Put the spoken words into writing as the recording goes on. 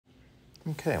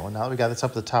Okay, well now that we got this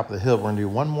up at the top of the hill, we're gonna do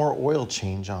one more oil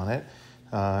change on it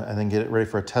and then get it ready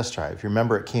for a test drive. If you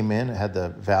remember, it came in, it had the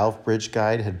valve bridge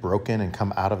guide had broken and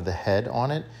come out of the head on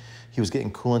it. He was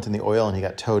getting coolant in the oil and he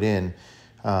got towed in.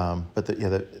 But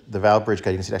the valve bridge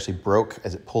guide, you can see it actually broke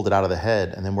as it pulled it out of the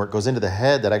head. And then where it goes into the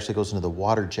head, that actually goes into the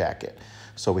water jacket.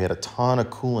 So we had a ton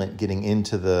of coolant getting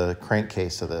into the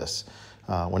crankcase of this.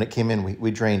 When it came in,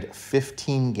 we drained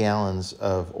 15 gallons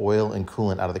of oil and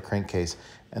coolant out of the crankcase,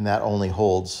 and that only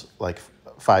holds like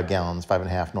 5 gallons,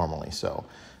 5.5 normally. So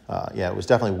yeah, it was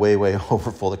definitely way, way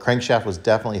overfull. The crankshaft was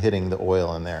definitely hitting the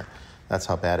oil in there. That's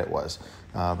how bad it was.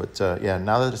 Yeah,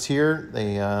 now that it's here,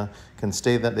 they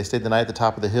stayed the night at the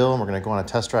top of the hill, and we're going to go on a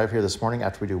test drive here this morning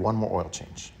after we do one more oil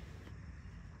change.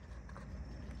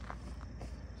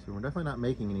 So we're definitely not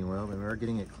making any oil, but we are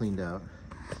getting it cleaned out.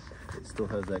 It still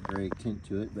has that gray tint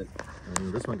to it, but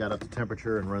this one got up to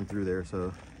temperature and run through there,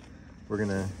 so we're going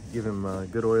to give him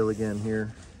good oil again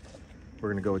here.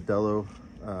 We're going to go with Dello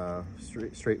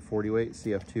straight 40 weight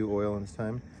CF2 oil this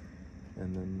time,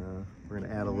 and then we're going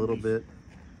to add a little bit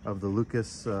of the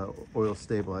Lucas oil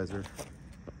stabilizer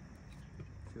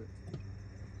to it.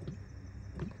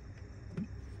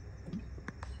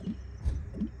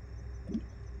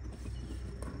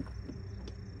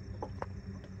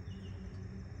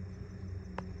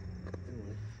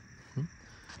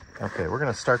 Okay, we're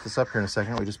going to start this up here in a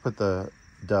second. We just put the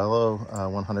Dello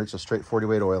 100, so straight 40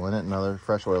 weight oil in it, another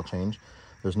fresh oil change.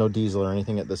 There's no diesel or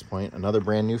anything at this point. Another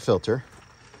brand new filter.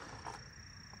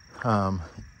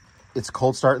 It's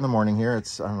cold start in the morning here.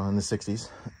 It's, I don't know, in the 60s.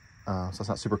 So it's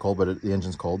not super cold, but the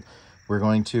engine's cold. We're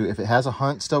going to, if it has a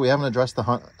hunt still, we haven't addressed the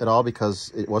hunt at all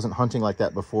because it wasn't hunting like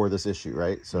that before this issue,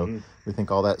 right? So we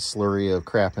think all that slurry of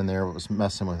crap in there was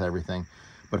messing with everything.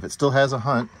 But if it still has a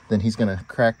hunt, then he's going to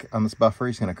crack on this buffer.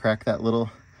 He's going to crack that little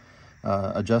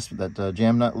adjustment, that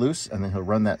jam nut loose, and then he'll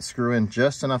run that screw in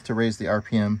just enough to raise the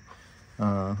RPM,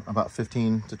 about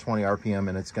 15 to 20 RPM,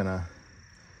 and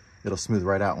it'll smooth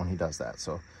right out when he does that.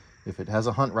 So if it has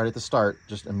a hunt right at the start,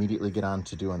 just immediately get on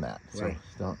to doing that. Right.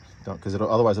 So don't, because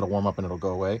otherwise it'll warm up and it'll go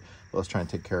away. But let's try and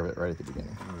take care of it right at the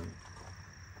beginning.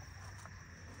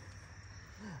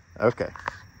 Okay.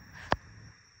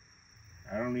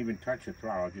 I don't even touch the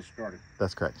throttle, I just start it.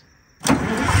 That's correct. Go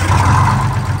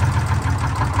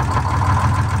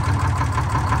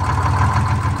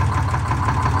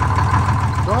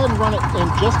ahead and run it in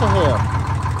just a hair.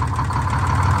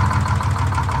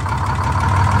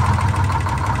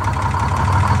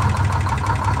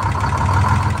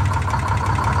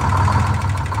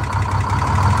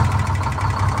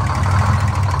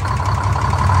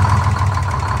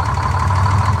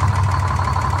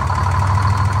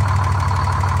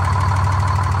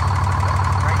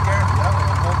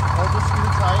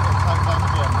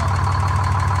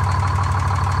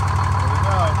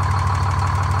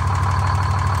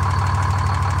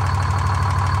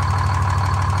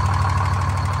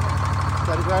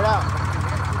 Right out.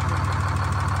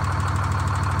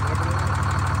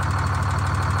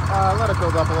 Let it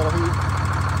build up a little heat.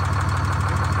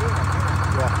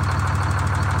 Yeah.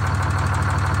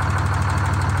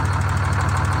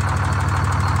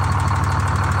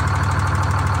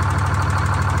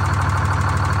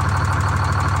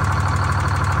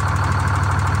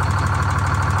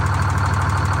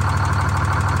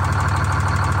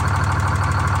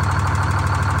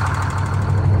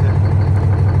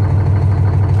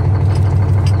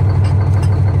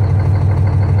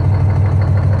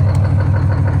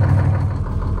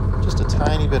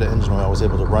 Bit of engine oil, I was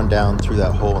able to run down through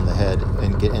that hole in the head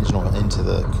and get engine oil into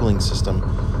the cooling system,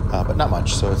 but not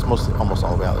much. So it's almost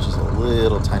all the way out. There's just a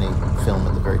little tiny film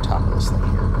at the very top of this thing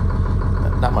here.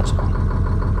 Not much at all.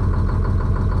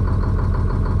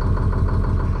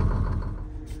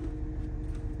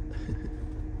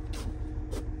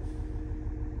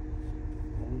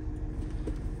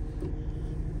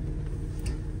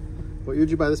 What year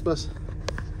did you buy this bus?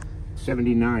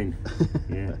 79.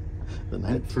 Yeah. The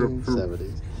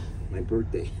 1970s. My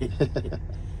birthday.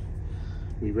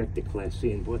 We wrecked the Class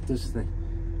C and bought this thing.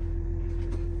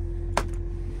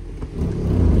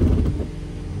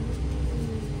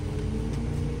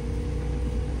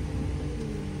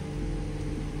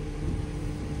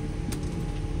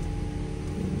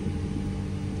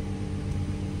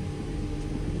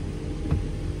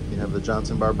 You have the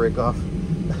Johnson bar break off?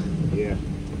 Yeah.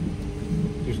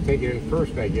 Just take it in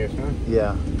first, I guess, huh?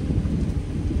 Yeah.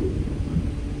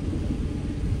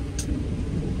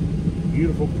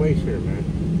 Beautiful place here,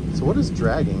 man. So what is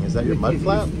dragging? Is that your mud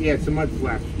flap? Yeah, it's a mud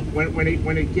flap. When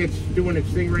it gets doing its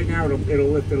thing right now, it'll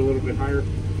lift it a little bit higher.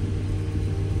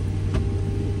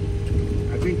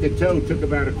 I think the toe took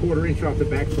about a 1/4 inch off the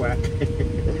back flap.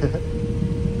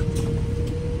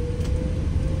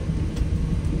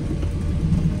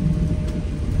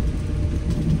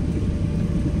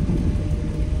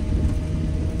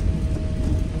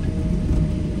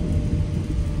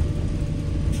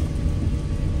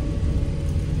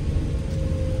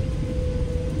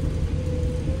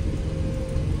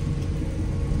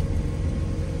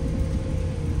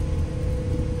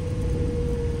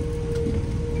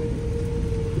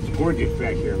 gorgeous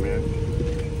back here, man.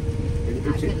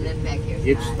 I could live back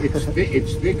here. Scott.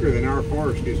 It's thicker than our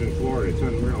forest is in Florida. It's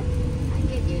unreal. I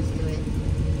get used to it.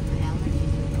 My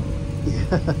allergies are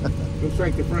over. Looks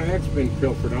like the front of that's been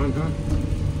pilfered on, huh?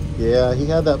 Yeah, he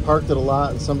had that parked at a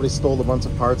lot, and somebody stole a bunch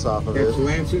of parts off of That's it.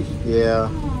 Lance's? Yeah.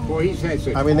 Boy, he's had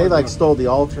such I mean, they hard like luck. stole the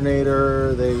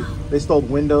alternator. They stole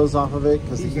windows off of it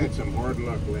because He's had some hard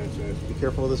luck, Lance has. Be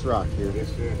careful with this rock here. Yes,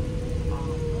 sir.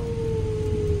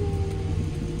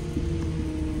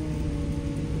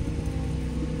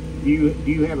 Do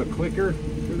you have a clicker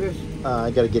for this? I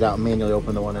got to get out and manually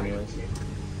open the one anyways.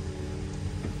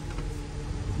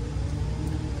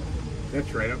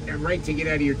 That's right. Right to get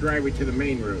out of your driveway to the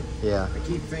main road. Yeah. I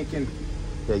keep thinking,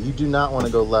 Yeah, you do not want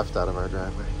to go left out of our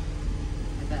driveway.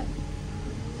 I bet.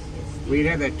 we'd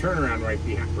have that turnaround right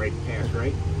past,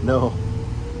 right? No,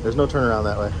 there's no turnaround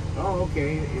that way. Oh,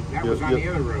 okay. That was on the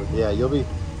other road. Yeah,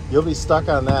 you'll be stuck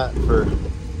on that for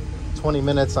 20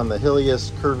 minutes on the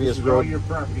hilliest, This curviest is all road. your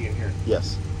property in here.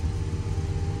 Yes.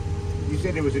 You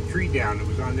said there was a tree down. It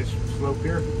was on this slope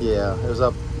here. Yeah, it was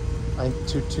up. I think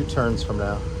two turns from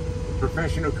now. The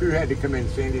professional crew had to come in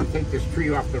saying to take this tree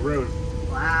off the road.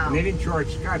 Wow. And they didn't charge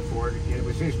Scott for it. It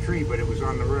was his tree, but it was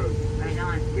on the road. Right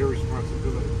on. Their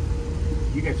responsibility.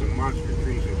 You got some monster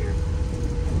trees in here.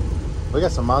 We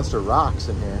got some monster rocks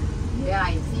in here. Yeah,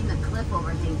 I've seen the cliff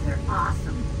overhangs. They're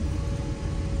awesome.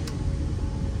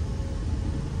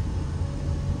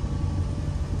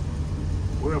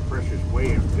 Oil pressure's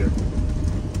way up there.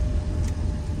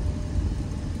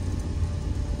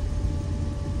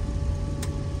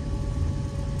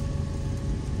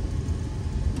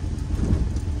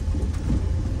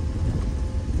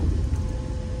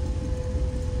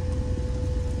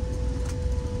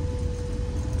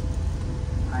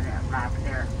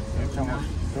 There. That's almost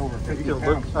over If 50 you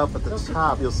pounds. look up at the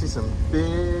top, you'll see some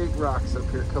big rocks up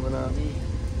here coming up.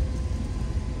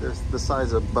 There's the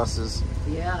size of buses.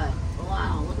 Yeah.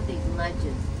 Wow, look at these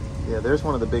ledges. Yeah, there's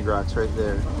one of the big rocks right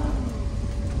there.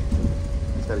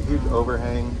 It's got a huge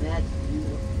overhang. That's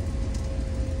beautiful.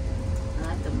 I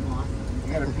like the moss.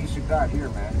 You got a piece of God here,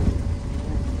 man.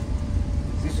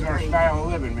 This is our style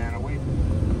of living, man. Away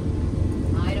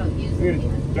from I don't use Here, it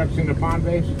even. ducks in the pond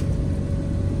base.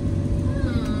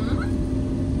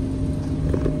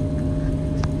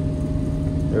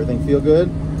 Everything feel good?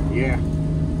 Yeah.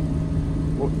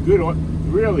 Well,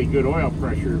 really good oil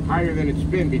pressure, higher than it's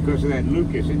been because of that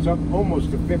Lucas. It's up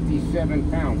almost to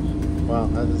 57 pounds. Wow,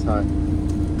 that is high.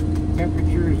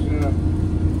 Temperatures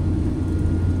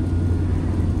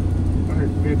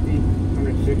 150,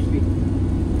 160.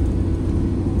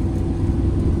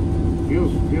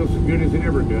 Feels as good as it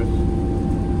ever does.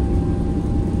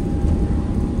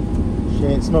 She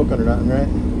ain't smoking or nothing, right?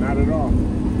 Not at all. Let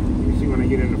me see when I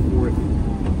get into fourth.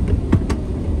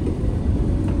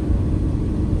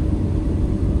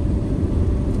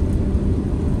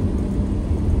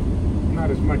 Not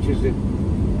as much as it,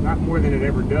 not more than it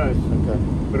ever does. Okay.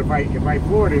 But if I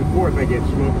floor it in fourth, I get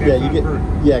smoked. That's Yeah, you not get.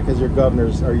 burnt. Yeah, because your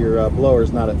governor's or your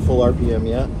blower's not at full RPM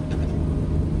yet.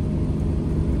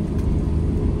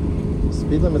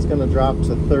 Speed limit's going to drop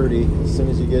to 30 as soon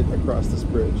as you get across this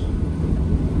bridge.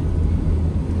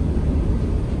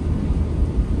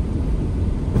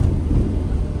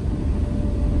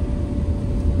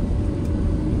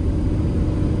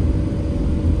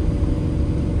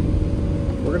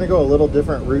 We're going to go a little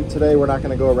different route today. We're not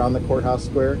going to go around the courthouse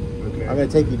square. Okay. I'm going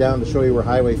to take you down to show you where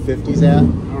Highway 50's at. All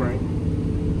right.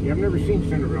 Yeah, I've never seen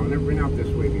Centerville. I've never been out this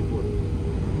way before.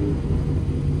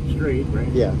 Straight, right?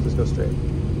 Yeah, just go straight.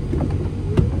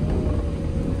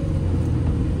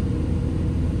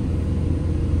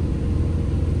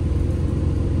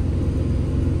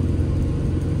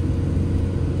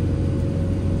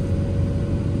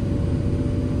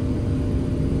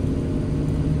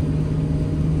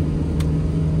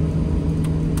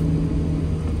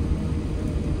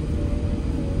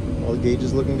 All the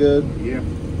gauges looking good. Yeah.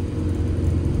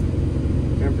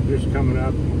 Temperature's coming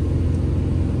up.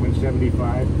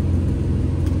 175.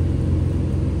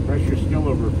 Pressure's still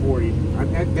over 40.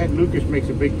 That Lucas makes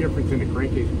a big difference in the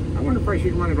crankcase. I wonder if I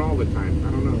should run it all the time.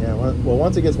 I don't know. Yeah, well,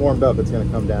 once it gets warmed up, it's going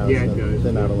to come down. Yeah, It's it gonna does.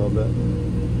 thin out a little bit.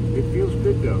 It feels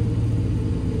good though.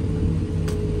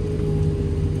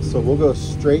 So we'll go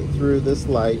straight through this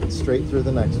light, straight through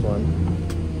the next one.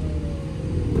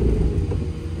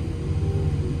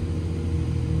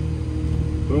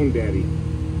 Bone Daddy.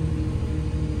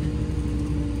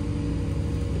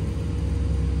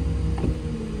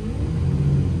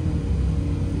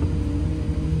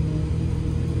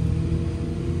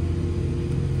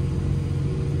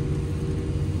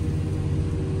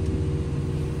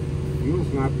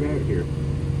 Fuel's not bad here.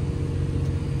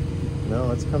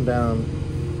 let's come down.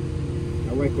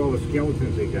 I like all the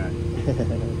skeletons they got.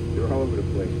 They're all over the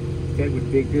place. Ted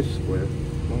would dig this square.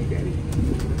 Long Daddy.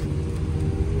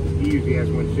 He usually has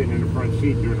one sitting in the front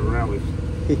seat during the rallies.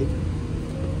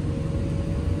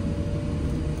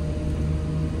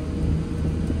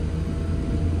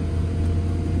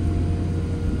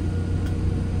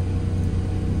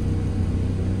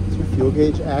 Is your fuel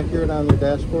gauge accurate on your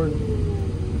dashboard?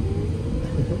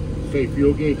 Say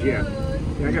fuel gauge, yeah.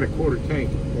 I got a quarter tank.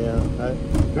 Yeah,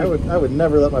 I would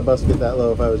never let my bus get that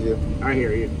low if I was you. I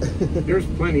hear you. There's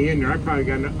plenty in there. I probably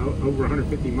got over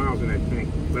 150 miles in that tank,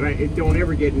 but it don't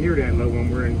ever get near that low when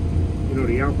we're in, you know,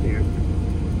 the Alcan.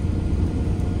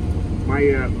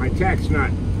 My tach's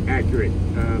not accurate.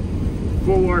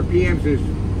 Full RPMs is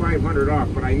 500 off,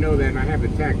 but I know that, and I have the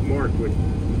tach marked. But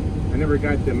I never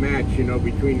got the match, you know,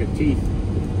 between the teeth,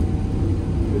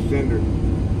 the sender.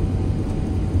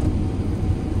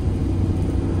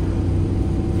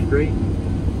 Straight.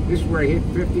 This is where I hit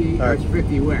 50. All right. That's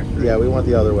 50 west. Right? Yeah, we want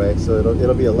the other way, so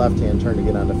it'll be a left-hand turn to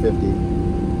get onto 50.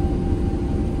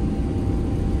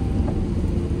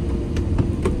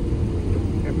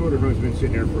 That motorhome's been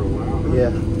sitting there for a while. Huh? Yeah.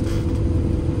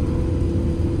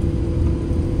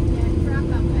 Yeah, truck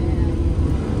up ahead.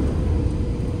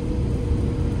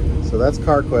 So that's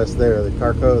CarQuest there, the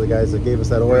Carco, the guys that gave us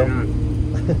that oil. Right on.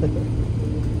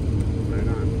 Right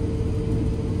on.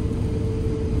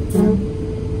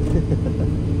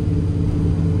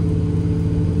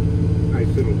 Nice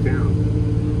little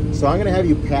town. So I'm going to have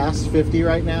you pass 50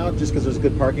 right now, just because there's a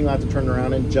good parking lot to turn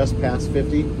around in, just past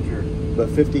 50. Sure. But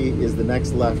 50 is the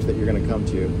next left that you're going to come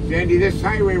to. Sandy, this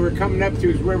highway we're coming up to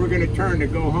is where we're going to turn to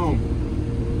go home.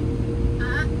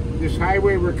 This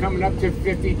highway we're coming up to,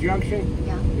 50 Junction,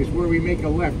 Yeah. is where we make a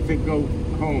left to go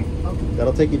home. Okay.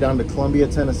 That'll take you down to Columbia,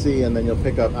 Tennessee, and then you'll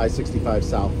pick up I-65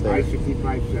 south there.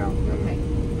 I-65 south. Okay.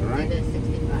 All right? It is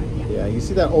 65, yeah. Yeah, you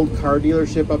see that old car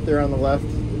dealership up there on the left?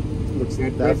 Looks,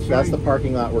 That red that's sign? the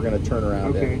parking lot we're going to turn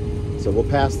around Okay. in. So we'll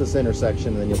pass this intersection,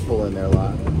 and then you'll pull in their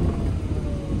lot.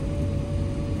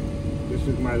 This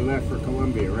is my left for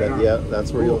Columbia, right on. Yeah,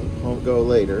 that's where you'll go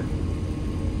later. It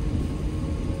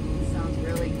sounds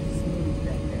really smooth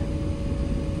back there.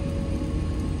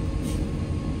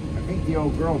 I think the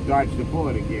old girl dodged the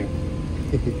bullet again.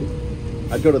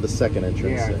 I'd go to the second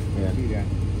entrance. Yeah, there. I see that.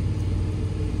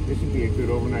 This would be a good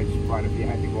overnight spot if you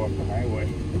had to go up the highway.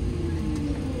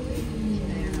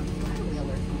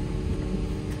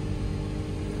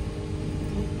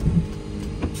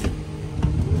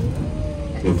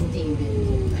 That's steam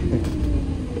engine.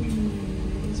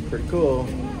 It's pretty cool.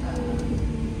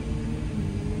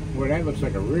 Boy, that looks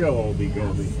like a real oldie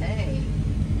I'll goldie. say,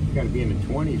 Got to be in the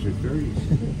 20s or 30s.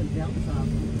 the belt's off.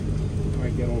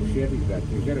 Like that old Chevy back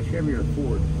there. Is that a Chevy or a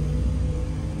Ford?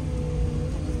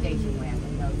 Station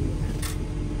wagon, no,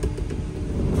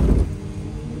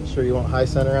 Sure you want high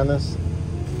center on this?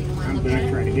 you don't want to I'm look going at to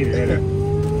it? try to hit it at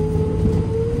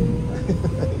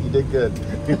You did good.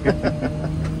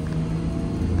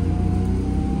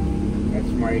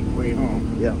 That's my way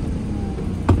home. Yeah.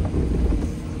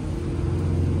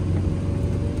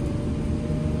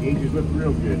 Gauges look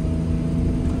real good.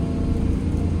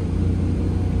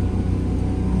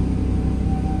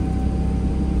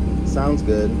 Sounds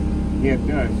good. Yeah, it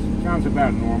does. Sounds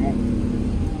about normal.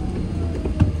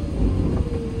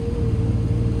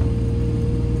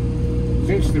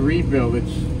 Since the rebuild, it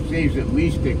saves at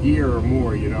least a gear or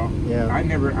more, you know. Yeah.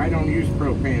 I don't use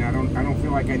propane. I don't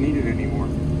feel like I need it anymore.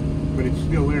 But it's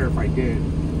still there if I did.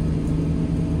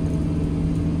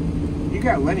 You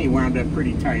got Lenny wound up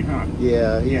pretty tight, huh?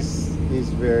 Yeah, he's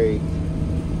very.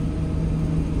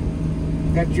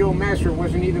 That Joe Masser,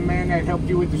 wasn't he the man that helped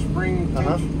you with the spring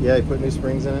tension? Yeah, he put new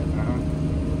springs in it.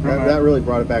 From That really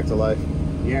brought it back to life.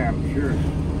 Yeah, I'm sure.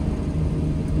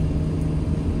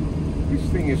 This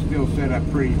thing is still set up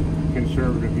pretty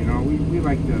conservative, you know. We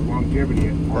like the longevity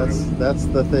part of it. That's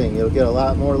the thing. You'll get a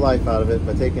lot more life out of it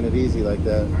by taking it easy like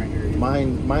that. I hear you.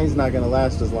 Mine's not going to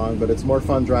last as long, but it's more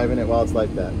fun driving it while it's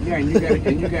like that. Yeah,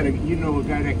 and you know a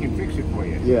guy that can fix it for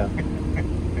you. Yeah.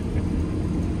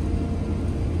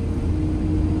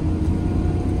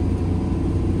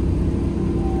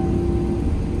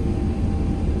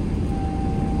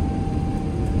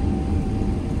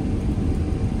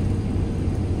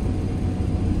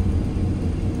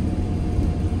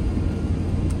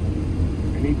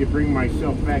 I need to bring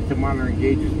myself back to monitoring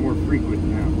gauges more frequent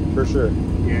now. For sure.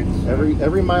 Yeah, it's,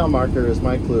 Every mile marker is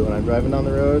my clue when I'm driving down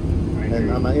the road. I hear And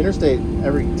you. on the interstate,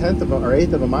 every 10th of or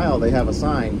 8th of a mile, they have a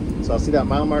sign. So I'll see that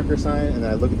mile marker sign, and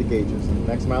then I look at the gauges.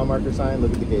 Next mile marker sign,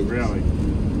 look at the gauges. Really,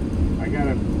 I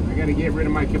gotta get rid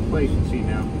of my complacency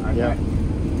now. I've Yeah. got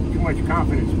too much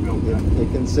confidence built up.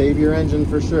 It can save your engine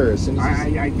for sure. As soon as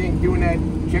you... I think doing that,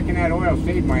 checking that oil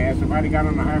saved my ass. If I'd have got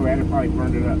on the highway, I'd have probably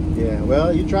burned it up. Yeah,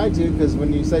 well, you tried to, because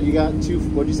when you said you got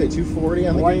what'd you say, 240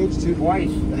 on the gauge? Twice,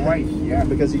 yeah.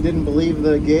 Because you didn't believe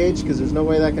the gauge, because there's no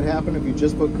way that could happen if you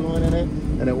just put coolant in it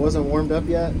and it wasn't warmed up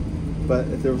yet. But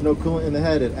if there was no coolant in the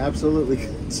head, it absolutely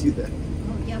could do that.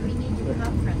 Oh, yeah, we need your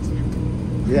conference now.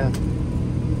 Yeah.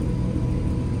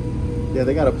 Yeah,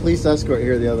 they got a police escort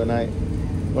here the other night.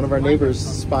 One of our neighbors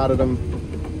spotted them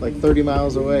like 30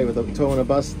 miles away with towing a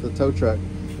bus, the tow truck.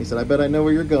 He said, "I bet I know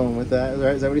where you're going with that."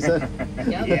 Right? Is that what he said?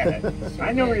 Yep. Yeah,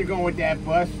 I know where you're going with that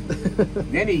bus.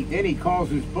 Then he calls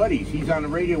his buddies. He's on the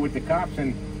radio with the cops,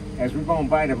 and as we're going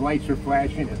by, the lights are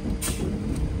flashing.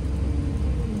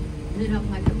 Lit up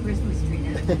like a Christmas tree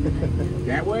that time of night.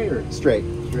 That way or Straight.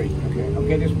 straight? Okay.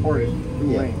 Okay, this port is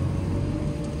two Yeah. lane.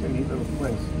 It's a neat little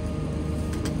place.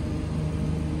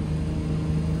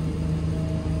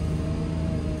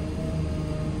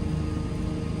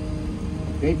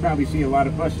 They probably see a lot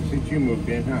of buses since you moved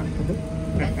in, huh?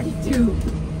 Yes, you do.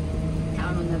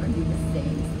 Town will never be the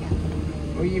same, Scott.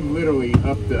 Well, you've literally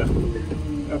upped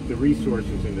the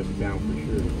resources in this town for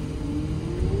sure.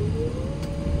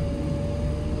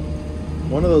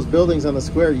 One of those buildings on the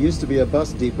square used to be a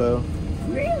bus depot.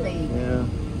 Really? Yeah.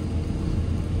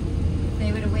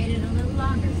 They would have waited a little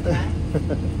longer, Scott.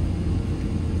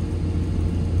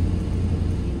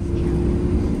 Yeah.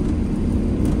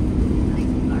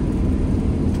 Nice park.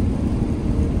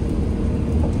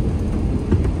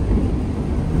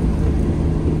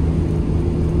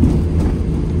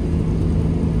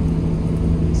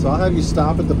 So I'll have you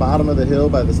stop at the bottom of the hill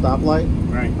by the stoplight.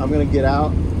 Right. I'm going to get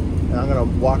out and I'm going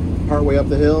to walk part way up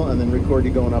the hill and then record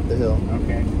you going up the hill.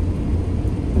 Okay.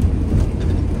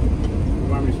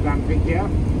 You want me to stop and pick you up?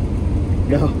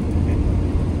 No.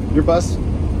 Your bus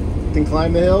can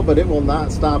climb the hill, but it will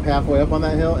not stop halfway up on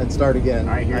that hill and start again.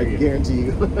 I hear you. Guarantee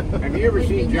you. Have you ever It'd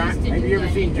be seen nice John? to Have do you ever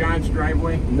that seen here. John's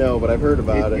driveway? No, but I've heard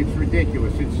about it. It's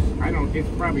ridiculous. It's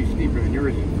probably steeper than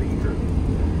yours is for sure.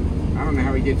 I don't know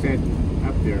how he gets that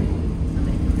up there.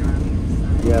 Somebody coming around the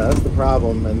other side. Yeah, that's the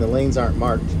problem, and the lanes aren't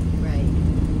marked. Right.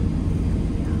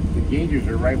 The gauges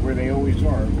are right where they always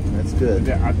are. That's good.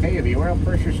 I'll tell you, the oil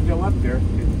pressure's still up there.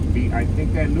 I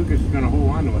think that Lucas is going to hold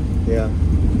on to it. Yeah.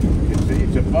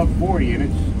 It's above 40, and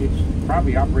it's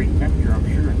probably operating temperature, I'm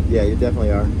sure. Yeah, you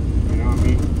definitely are. You know, I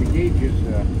mean, the gauge is.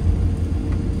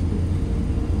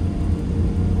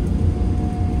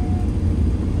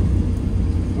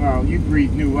 Well, you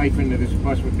breathed new life into this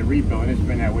bus with the rebuild, and it's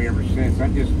been that way ever since.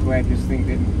 I'm just glad this thing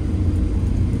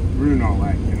didn't ruin all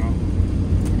that, you know.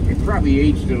 It probably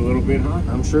aged it a little bit, huh?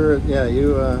 I'm sure. Yeah,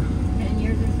 you. 10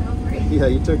 years or so, right? Yeah,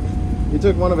 you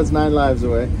took one of its 9 lives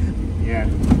away. Yeah.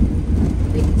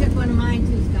 They took one of mine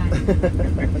too, Scott.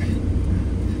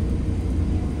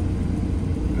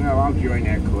 Well, I'll join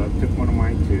that club. Took one of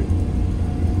mine too.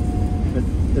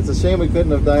 It's a shame we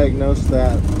couldn't have diagnosed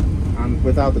that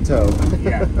without the tow.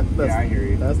 Yeah, That's, yeah, I hear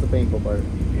you. That's the painful part.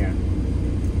 Yeah.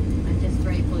 I'm just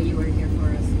grateful you were here for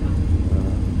us, Scott.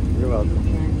 You're welcome.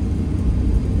 And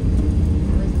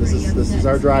I was This pretty is upset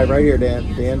our drive right here, Dan.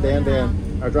 today.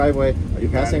 Dan. Our driveway. Are you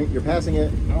got passing? it. You're passing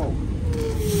it. Oh.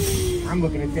 I'm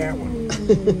looking at that one.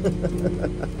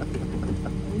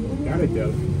 Got it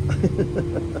though.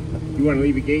 You want to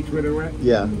leave the gates where they're at?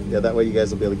 Yeah. That way you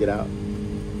guys will be able to get out.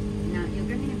 Now, you're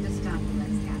going to have to stop and let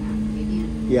Scott out, okay,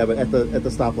 Dan? Yeah, but at the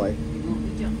stoplight. You won't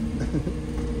be jumping.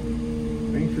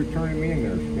 Thanks for turning me in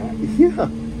there, Scott. Yeah.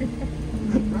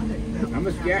 Brother,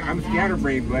 I'm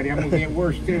scatterbrained, buddy. I'm gonna get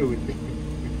worse too.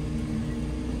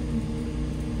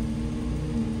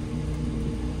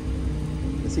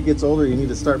 As he gets older, you need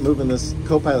to start moving this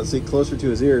co-pilot seat closer to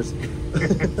his ears.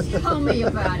 Tell me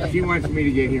about She it. wants me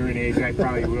to get hearing aids. I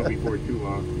probably will before too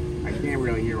long. I can't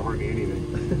really hear hardly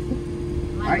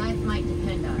anything. My life might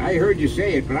depend on I it. heard you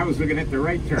say it, but I was looking at the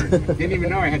right turn. Didn't even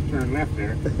know I had turned left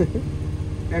there.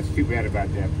 That's too bad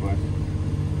about that bus.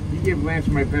 You give Lance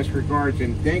my best regards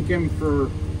and thank him for.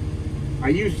 I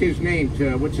used his name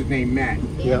to what's his name, Matt.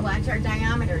 Dan, Yeah. watch our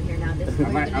diameter here now. This is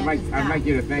where you're I'd going to like stop.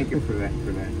 you to thank him for that.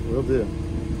 Will do.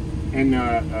 And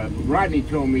Rodney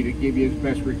told me to give you his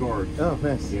best regards. Oh,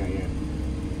 nice. Yeah.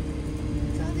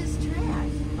 What's all this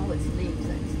trash? Oh, it's leaves.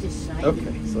 It's just shiny.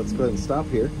 Okay, so let's go ahead and stop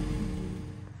here.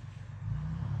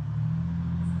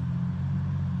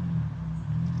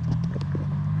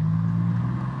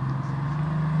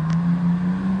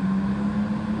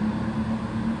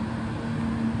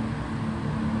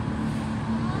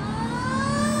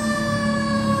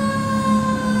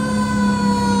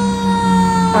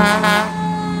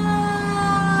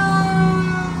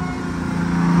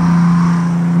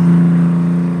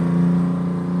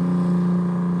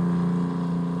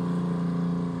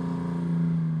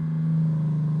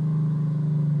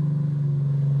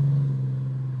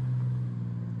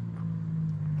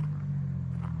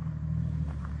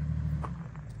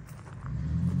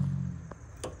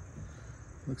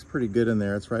 looks pretty good in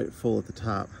there. It's right full at the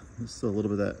top. There's still a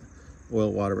little bit of that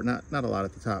oil water, but not a lot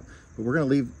at the top. But we're gonna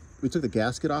leave, we took the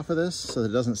gasket off of this so that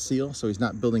it doesn't seal, so he's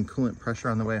not building coolant pressure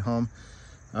on the way home.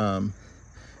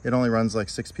 It only runs like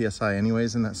 6 PSI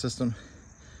anyways in that system,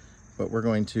 but we're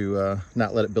going to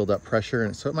not let it build up pressure.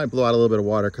 And so it might blow out a little bit of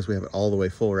water because we have it all the way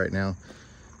full right now.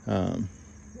 And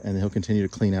then he'll continue to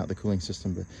clean out the cooling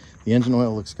system. But the engine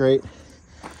oil looks great.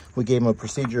 We gave him a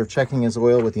procedure of checking his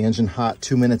oil with the engine hot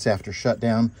 2 minutes after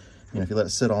shutdown. You know, if you let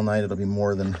it sit all night, it'll be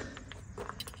more than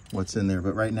what's in there.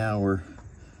 But right now we're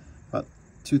about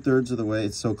 2/3 of the way.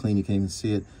 It's so clean you can't even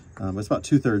see it. But it's about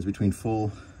 2/3 between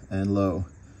full and low.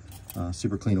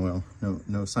 Super clean oil.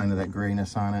 No sign of that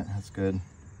grayness on it. That's good.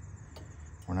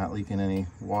 We're not leaking any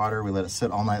water. We let it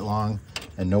sit all night long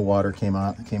and no water came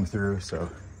through. So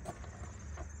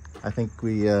I think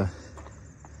we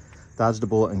dodged a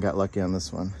bullet and got lucky on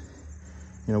this one.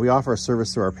 You know, we offer a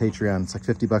service through our Patreon. It's like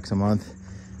 50 bucks a month.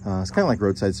 It's kind of like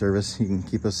roadside service. You can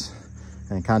keep us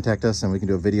and contact us, and we can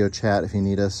do a video chat if you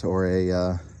need us, or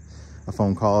a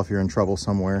phone call if you're in trouble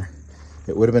somewhere.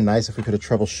 It would have been nice if we could have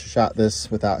troubleshot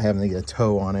this without having to get a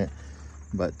tow on it.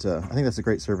 But I think that's a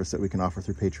great service that we can offer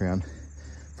through Patreon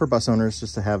for bus owners,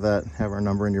 just to have our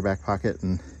number in your back pocket,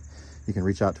 and you can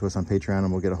reach out to us on Patreon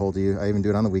and we'll get a hold of you. I even do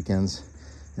it on the weekends.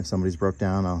 If somebody's broke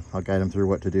down, I'll guide them through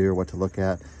what to do or what to look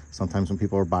at. Sometimes when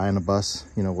people are buying a bus,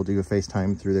 you know, we'll do a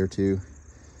FaceTime through there too.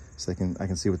 So I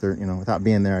can see what they're, you know, without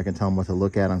being there, I can tell them what to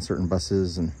look at on certain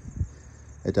buses, and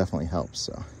it definitely helps.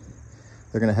 So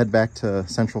they're going to head back to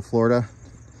Central Florida.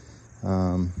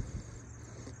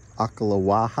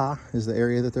 Ocklawaha is the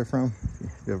area that they're from.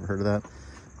 If you ever heard of that.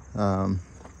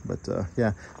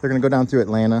 Yeah, they're going to go down through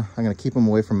Atlanta. I'm going to keep them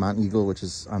away from Mount Eagle, which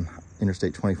is on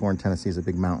Interstate 24 in Tennessee. Is a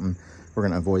big mountain. We're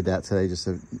going to avoid that today. Just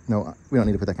so we don't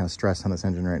need to put that kind of stress on this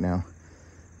engine right now.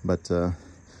 But they'll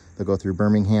go through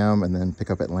Birmingham and then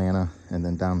pick up Atlanta and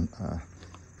then down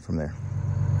from there.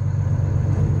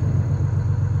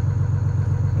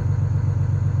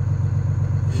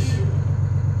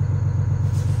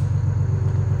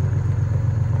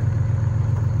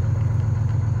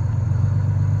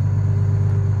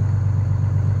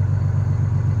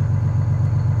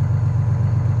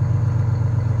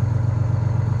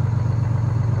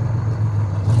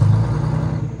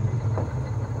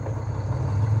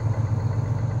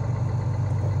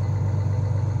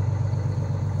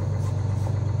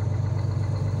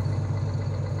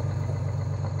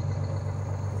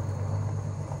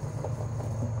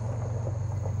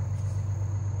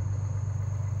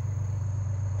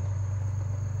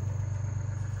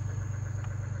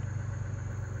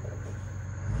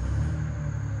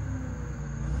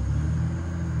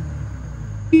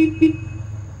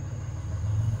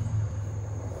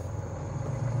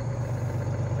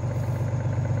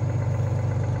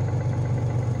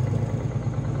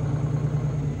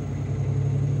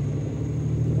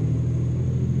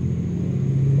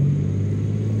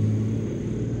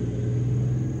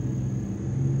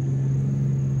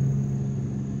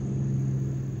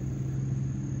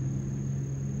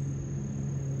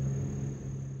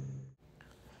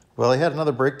 Well, he had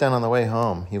another breakdown on the way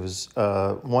home. He was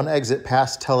one exit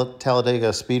past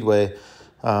Talladega Speedway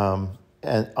and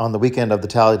on the weekend of the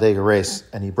Talladega race,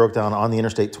 and he broke down on the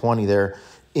Interstate 20 there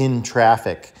in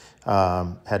traffic.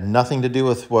 Had nothing to do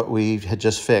with what we had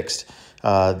just fixed.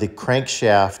 The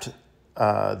crankshaft,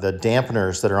 the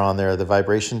dampeners that are on there, the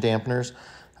vibration dampeners,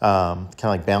 kind of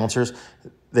like balancers,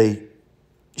 they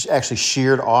actually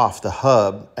sheared off the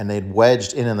hub and they'd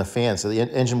wedged in the fan, so the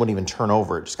engine wouldn't even turn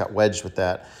over. It just got wedged with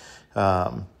that.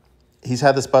 He's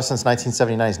had this bus since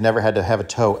 1979. He's never had to have a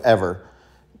tow ever.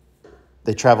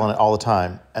 They travel on it all the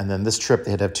time. And then this trip,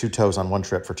 they had to have 2 tows on one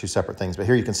trip for 2 separate things. But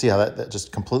here you can see how that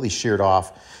just completely sheared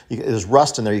off. There's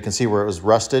rust in there. You can see where it was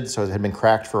rusted, so it had been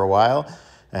cracked for a while,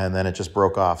 and then it just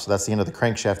broke off. So that's the end of the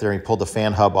crankshaft there. He pulled the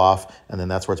fan hub off, and then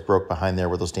that's where it's broke behind there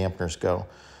where those dampeners go.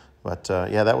 But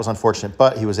yeah, that was unfortunate.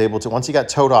 But he was able to, once he got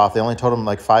towed off, they only towed him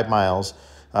like 5 miles,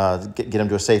 get him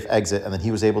to a safe exit, and then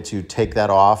he was able to take that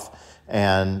off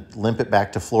and limp it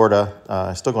back to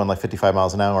Florida, still going like 55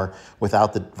 miles an hour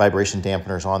without the vibration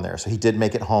dampeners on there. So he did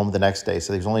make it home the next day.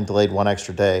 So he was only delayed 1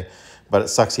 extra day, but it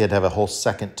sucks he had to have a whole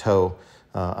second tow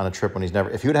on a trip when he's never,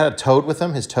 if he would have had a Toad with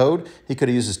him, his Toad, he could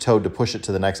have used his Toad to push it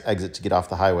to the next exit to get off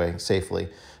the highway safely.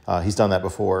 He's done that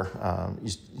before.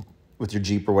 With your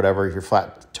Jeep or whatever, if you're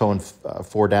flat towing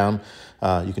 4 down,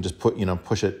 you can just push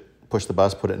the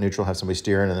bus, put it in neutral, have somebody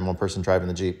steering, and then one person driving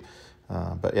the Jeep.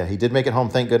 But yeah, he did make it home,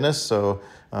 thank goodness. So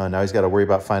now he's got to worry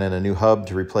about finding a new hub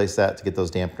to replace that to get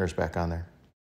those dampeners back on there.